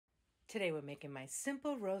Today we're making my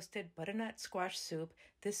simple roasted butternut squash soup.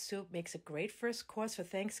 This soup makes a great first course for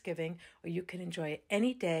Thanksgiving, or you can enjoy it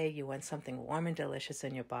any day you want something warm and delicious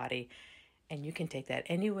in your body, and you can take that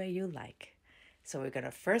any way you like. So we're going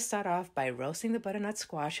to first start off by roasting the butternut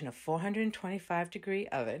squash in a 425-degree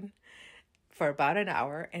oven for about an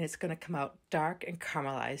hour, and it's going to come out dark and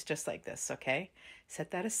caramelized just like this, okay?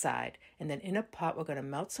 Set that aside, and then in a pot we're going to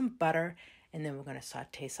melt some butter, and then we're going to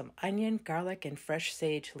saute some onion, garlic, and fresh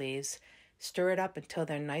sage leaves. Stir it up until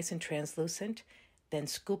they're nice and translucent. Then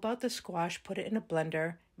scoop out the squash, put it in a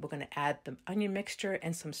blender. We're going to add the onion mixture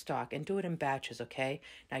and some stock, and do it in batches, okay?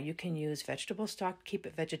 Now you can use vegetable stock to keep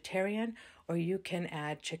it vegetarian, or you can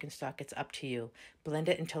add chicken stock. It's up to you. Blend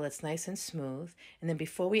it until it's nice and smooth. And then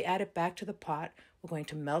before we add it back to the pot, we're going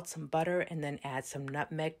to melt some butter and then add some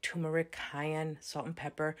nutmeg, turmeric, cayenne, salt and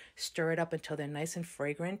pepper. Stir it up until they're nice and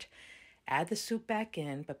fragrant. Add the soup back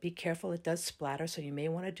in, but be careful, it does splatter, so you may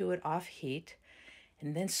want to do it off heat.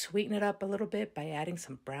 And then sweeten it up a little bit by adding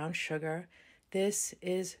some brown sugar. This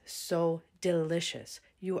is so delicious.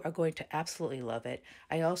 You are going to absolutely love it.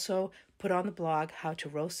 I also put on the blog how to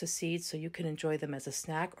roast the seeds so you can enjoy them as a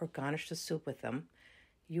snack or garnish the soup with them.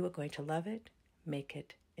 You are going to love it. Make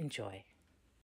it. Enjoy.